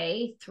this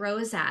day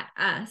throws at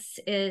us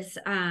is,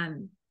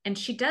 and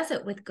she does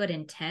it with good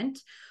intent,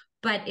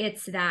 but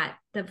it's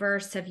the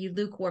verse of, you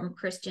lukewarm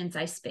Christians,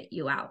 I spit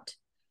you out.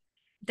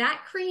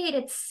 That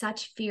created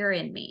such fear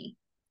in me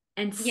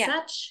and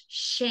such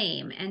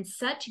shame and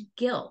such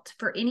guilt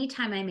for any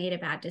time I made a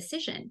bad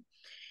decision.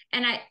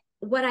 And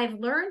what I've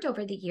learned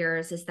over the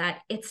years is that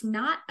it's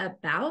not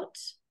about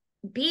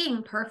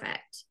being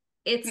perfect.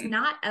 It's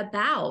not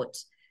about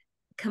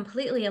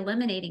completely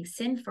eliminating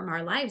sin from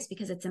our lives,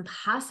 because it's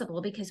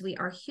impossible, because we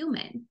are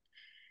human.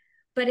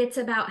 But it's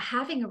about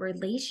having a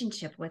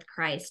relationship with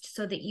Christ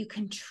so that you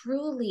can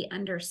truly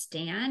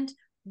understand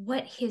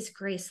what his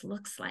grace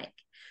looks like.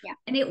 Yeah.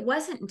 And it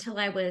wasn't until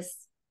I was,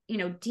 you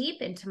know,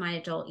 deep into my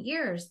adult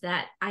years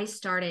that I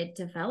started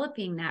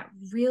developing that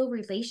real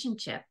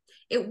relationship.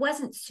 It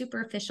wasn't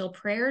superficial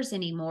prayers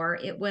anymore.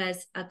 It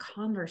was a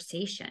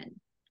conversation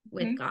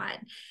with God.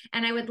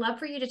 And I would love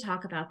for you to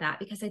talk about that,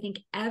 because I think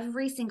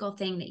every single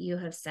thing that you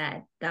have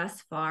said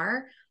thus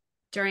far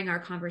during our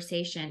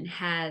conversation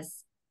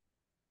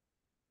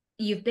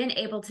you've been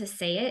able to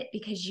say it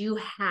because you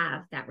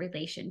have that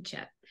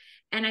relationship.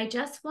 And I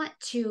just want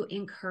to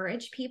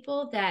encourage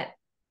people that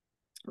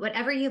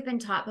whatever you've been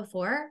taught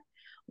before,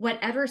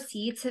 whatever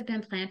seeds have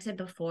been planted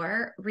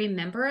before,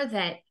 remember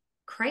that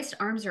Christ's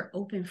arms are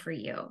open for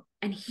you,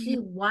 and he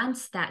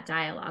wants that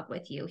dialogue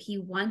with you. He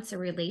wants a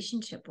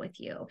relationship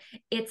with you.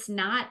 It's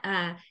not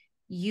a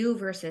you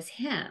versus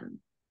him.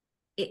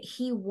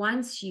 He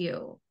wants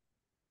you.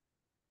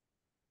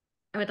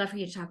 I would love for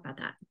you to talk about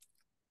that.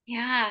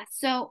 Yeah.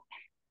 So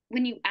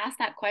when you asked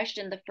that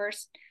question, the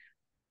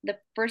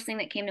first thing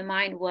that came to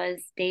mind was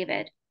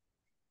David.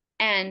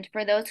 And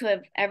for those who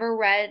have ever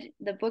read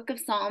the book of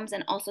Psalms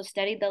and also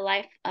studied the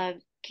life of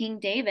King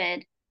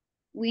David,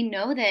 we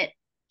know that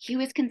he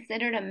was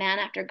considered a man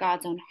after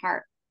God's own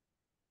heart.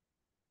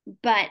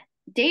 But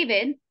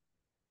David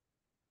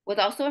was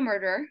also a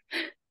murderer.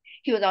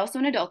 He was also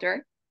an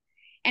adulterer.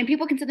 And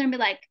people consider him be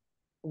like,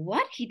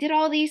 what? He did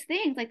all these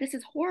things. Like, this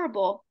is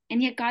horrible.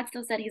 And yet God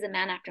still said he's a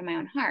man after my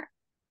own heart.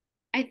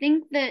 I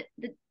think that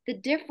the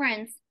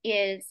difference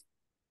is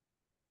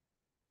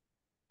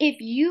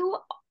if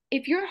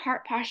your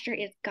heart posture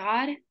is,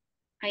 God,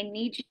 I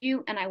need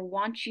you and I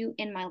want you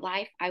in my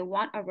life. I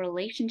want a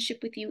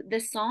relationship with you.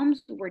 The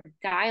Psalms were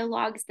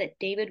dialogues that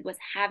David was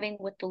having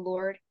with the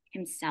Lord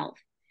himself.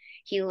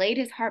 He laid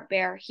his heart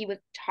bare. He was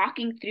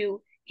talking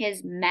through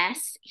his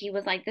mess. He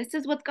was like, this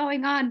is what's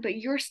going on, but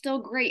you're still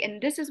great. And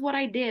this is what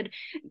I did,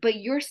 but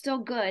you're still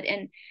good.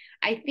 And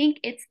I think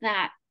it's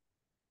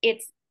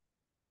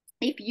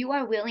if you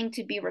are willing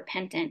to be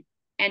repentant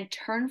and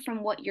turn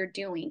from what you're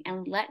doing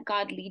and let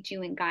God lead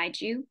you and guide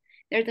you,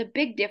 there's a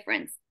big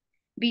difference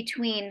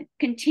between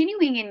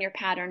continuing in your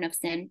pattern of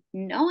sin,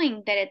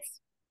 knowing that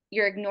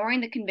you're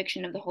ignoring the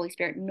conviction of the Holy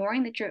Spirit,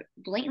 knowing that you're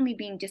blatantly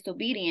being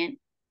disobedient.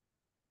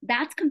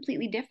 That's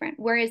completely different.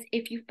 Whereas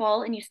if you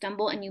fall and you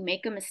stumble and you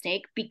make a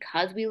mistake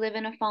because we live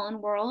in a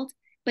fallen world,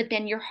 but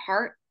then your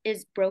heart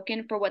is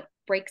broken for what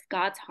breaks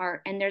God's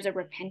heart and there's a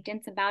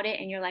repentance about it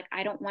and you're like,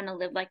 I don't want to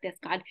live like this.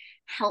 God,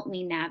 help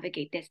me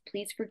navigate this.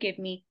 Please forgive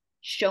me.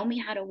 Show me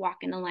how to walk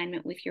in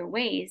alignment with your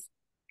ways.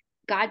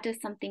 God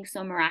does something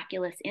so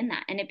miraculous in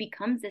that. And it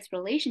becomes this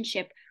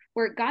relationship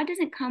where God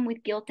doesn't come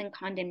with guilt and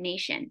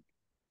condemnation.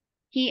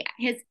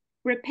 His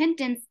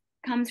repentance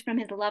comes from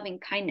his loving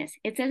kindness.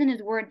 It says in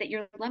his word that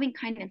your loving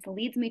kindness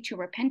leads me to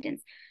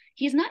repentance.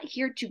 He's not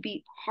here to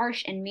be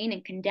harsh and mean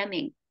and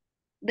condemning.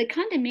 The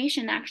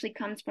condemnation actually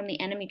comes from the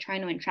enemy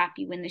trying to entrap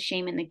you in the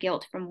shame and the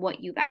guilt from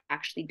what you've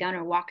actually done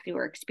or walked through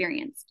or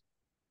experienced.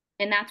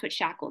 And that's what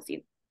shackles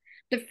you.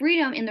 The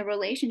freedom in the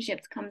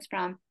relationships comes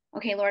from,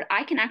 okay, Lord,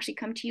 I can actually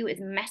come to you as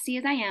messy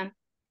as I am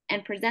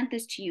and present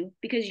this to you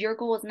because your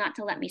goal is not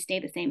to let me stay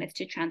the same, it's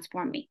to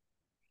transform me.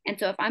 And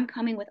so if I'm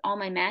coming with all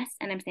my mess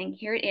and I'm saying,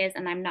 here it is,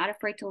 and I'm not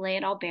afraid to lay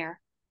it all bare,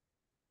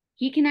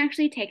 he can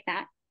actually take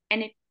that.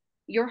 And if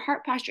your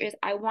heart posture is,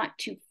 I want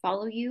to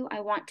follow you, I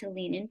want to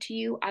lean into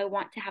you, I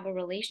want to have a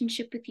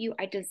relationship with you,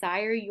 I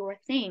desire your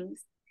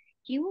things,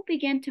 he will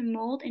begin to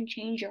mold and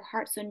change your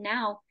heart. So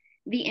now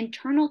the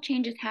internal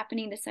change is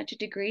happening to such a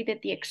degree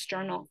that the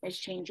external is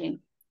changing.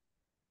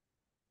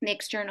 The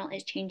external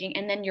is changing,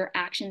 and then your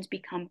actions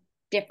become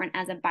different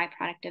as a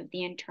byproduct of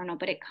the internal,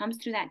 but it comes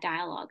through that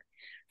dialogue.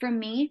 For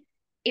me,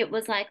 it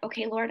was like,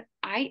 okay, Lord,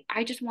 I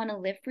just want to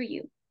live for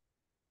you.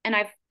 And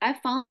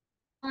I've fallen,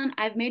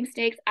 I've made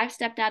mistakes, I've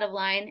stepped out of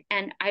line,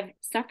 and I've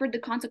suffered the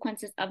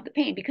consequences of the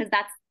pain, because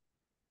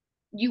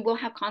you will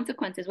have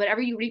consequences.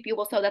 Whatever you reap, you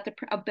will sow. That's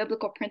a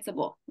biblical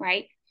principle,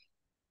 right?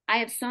 I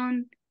have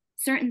sown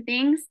certain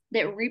things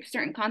that reap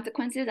certain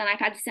consequences, and I've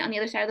had to sit on the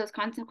other side of those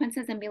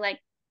consequences and be like,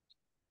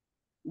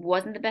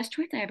 wasn't the best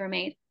choice I ever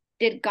made.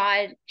 Did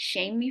God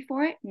shame me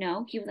for it?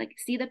 No. He was like,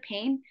 see the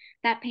pain?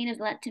 That pain is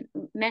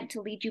meant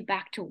to lead you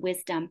back to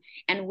wisdom.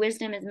 And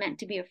wisdom is meant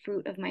to be a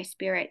fruit of my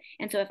spirit.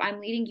 And so if I'm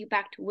leading you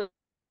back to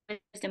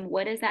wisdom,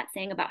 what is that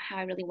saying about how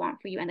I really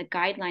want for you and the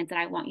guidelines that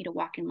I want you to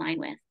walk in line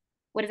with?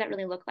 What does that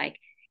really look like?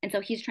 And so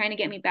he's trying to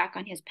get me back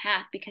on his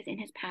path, because in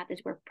his path is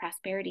where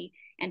prosperity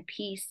and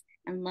peace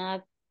and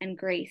love and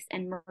grace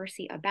and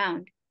mercy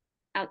abound,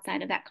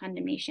 outside of that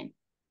condemnation.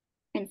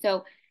 And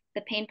so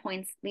the pain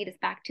points lead us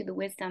back to the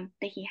wisdom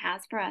that he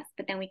has for us,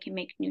 but then we can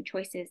make new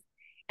choices.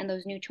 And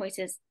those new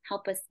choices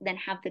help us then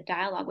have the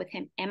dialogue with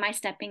him. Am I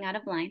stepping out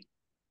of line?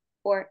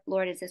 Or,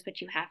 Lord, is this what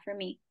you have for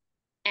me?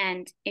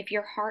 And if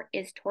your heart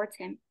is towards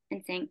him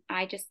and saying,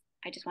 I just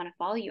want to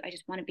follow you, I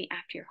just want to be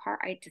after your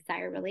heart, I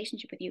desire a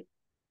relationship with you,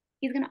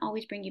 he's going to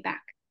always bring you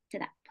back to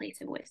that place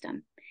of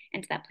wisdom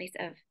and to that place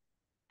of,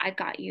 I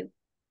got you.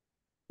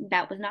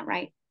 That was not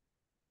right.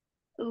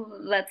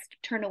 Let's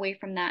turn away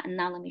from that, and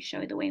now let me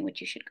show you the way in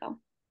which you should go.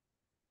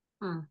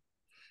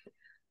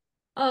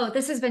 Oh,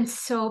 this has been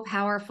so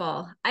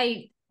powerful.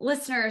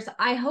 Listeners,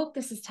 I hope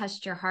this has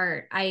touched your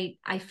heart.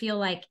 I feel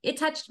like it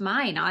touched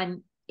mine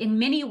in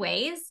many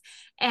ways.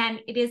 And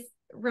it is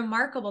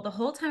remarkable. The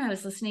whole time I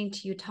was listening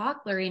to you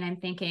talk, Laureen, I'm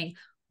thinking,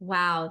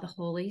 wow, the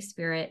Holy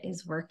Spirit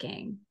is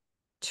working,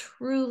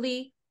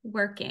 truly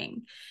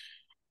working.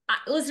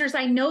 Listeners,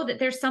 I know that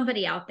there's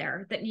somebody out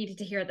there that needed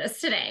to hear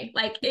this today.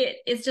 Like,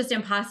 it's just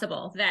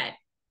impossible that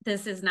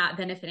this is not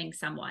benefiting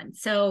someone.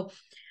 So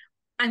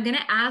I'm going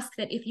to ask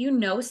that if you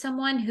know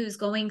someone who's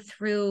going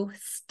through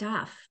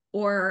stuff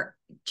or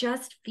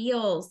just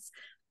feels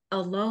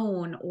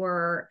alone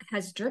or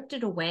has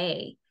drifted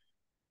away,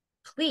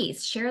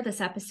 please share this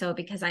episode,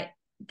 because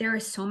there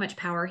is so much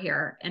power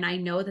here. And I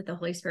know that the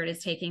Holy Spirit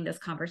is taking this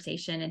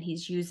conversation and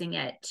he's using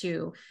it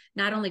to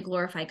not only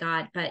glorify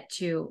God, but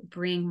to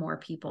bring more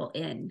people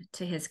in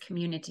to his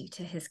community,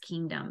 to his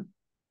kingdom.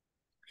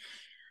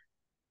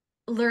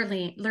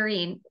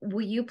 Laureen,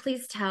 will you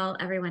please tell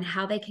everyone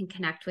how they can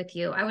connect with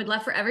you? I would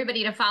love for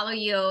everybody to follow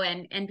you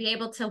and be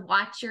able to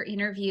watch your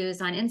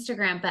interviews on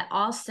Instagram, but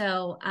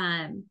also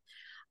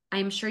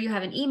I'm sure you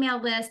have an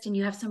email list and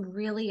you have some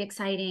really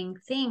exciting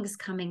things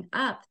coming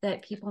up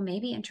that people may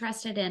be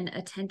interested in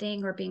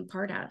attending or being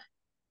part of.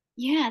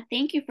 Yeah,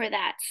 thank you for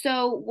that.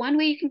 So one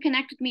way you can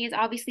connect with me is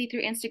obviously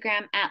through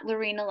Instagram at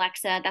Laureen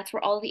Alexa. That's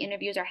where all the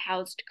interviews are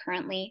housed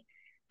currently.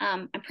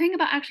 I'm praying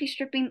about actually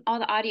stripping all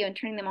the audio and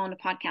turning them all into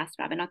podcast,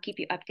 Rob, and I'll keep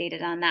you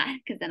updated on that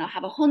because then I'll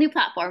have a whole new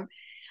platform.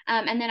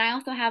 And then I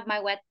also have my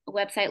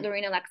website,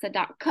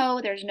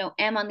 laureenalexa.co. There's no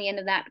M on the end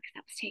of that because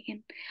that was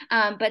taken.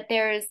 But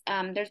there's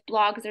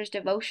blogs, there's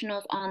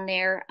devotionals on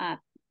there.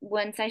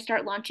 Once I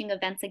start launching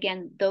events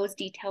again, those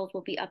details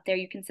will be up there.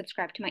 You can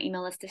subscribe to my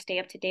email list to stay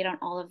up to date on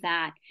all of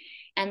that.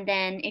 And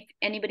then if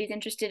anybody's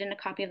interested in a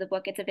copy of the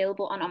book, it's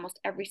available on almost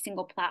every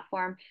single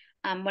platform.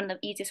 One of the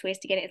easiest ways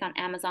to get it is on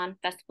Amazon,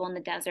 Festival in the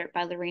Desert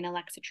by Laureen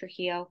Alexa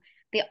Trujillo.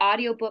 The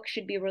audiobook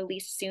should be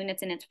released soon.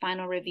 It's in its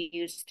final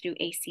reviews through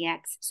ACX,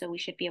 so we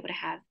should be able to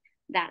have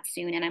that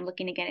soon. And I'm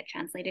looking to get it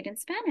translated in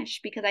Spanish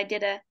because I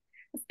did a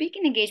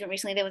speaking engagement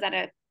recently that was at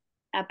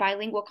a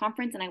bilingual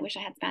conference, and I wish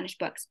I had Spanish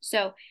books.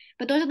 So,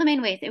 but those are the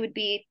main ways. It would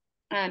be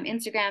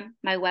Instagram,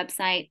 my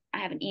website. I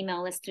have an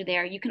email list through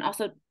there. You can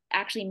also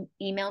actually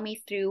email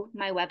me through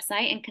my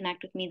website and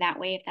connect with me that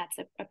way if that's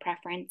a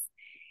preference.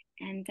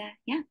 And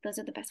yeah, those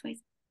are the best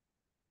ways.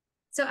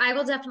 So I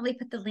will definitely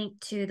put the link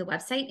to the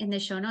website in the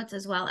show notes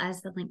as well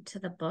as the link to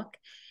the book.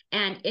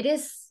 And it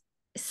is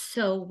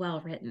so well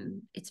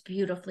written. It's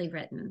beautifully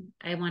written.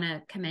 I want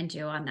to commend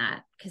you on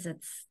that because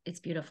it's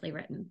beautifully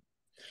written.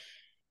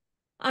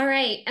 All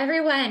right,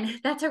 everyone,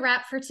 that's a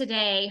wrap for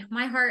today.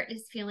 My heart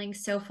is feeling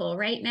so full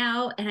right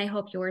now, and I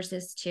hope yours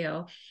is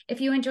too.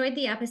 If you enjoyed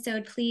the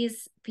episode,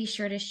 please be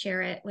sure to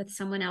share it with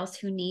someone else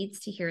who needs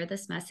to hear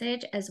this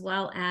message, as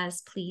well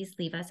as please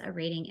leave us a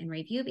rating and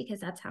review because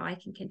that's how I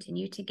can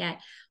continue to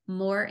get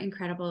more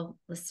incredible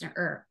listener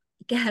or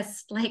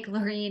guests like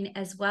Laureen,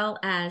 as well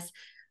as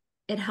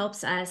it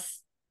helps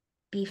us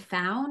be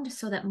found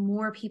so that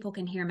more people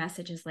can hear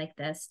messages like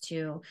this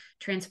to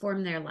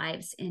transform their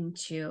lives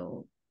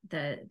into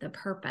the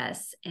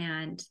purpose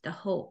and the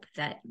hope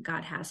that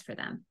God has for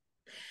them.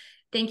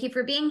 Thank you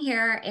for being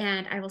here,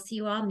 and I will see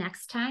you all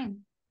next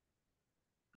time.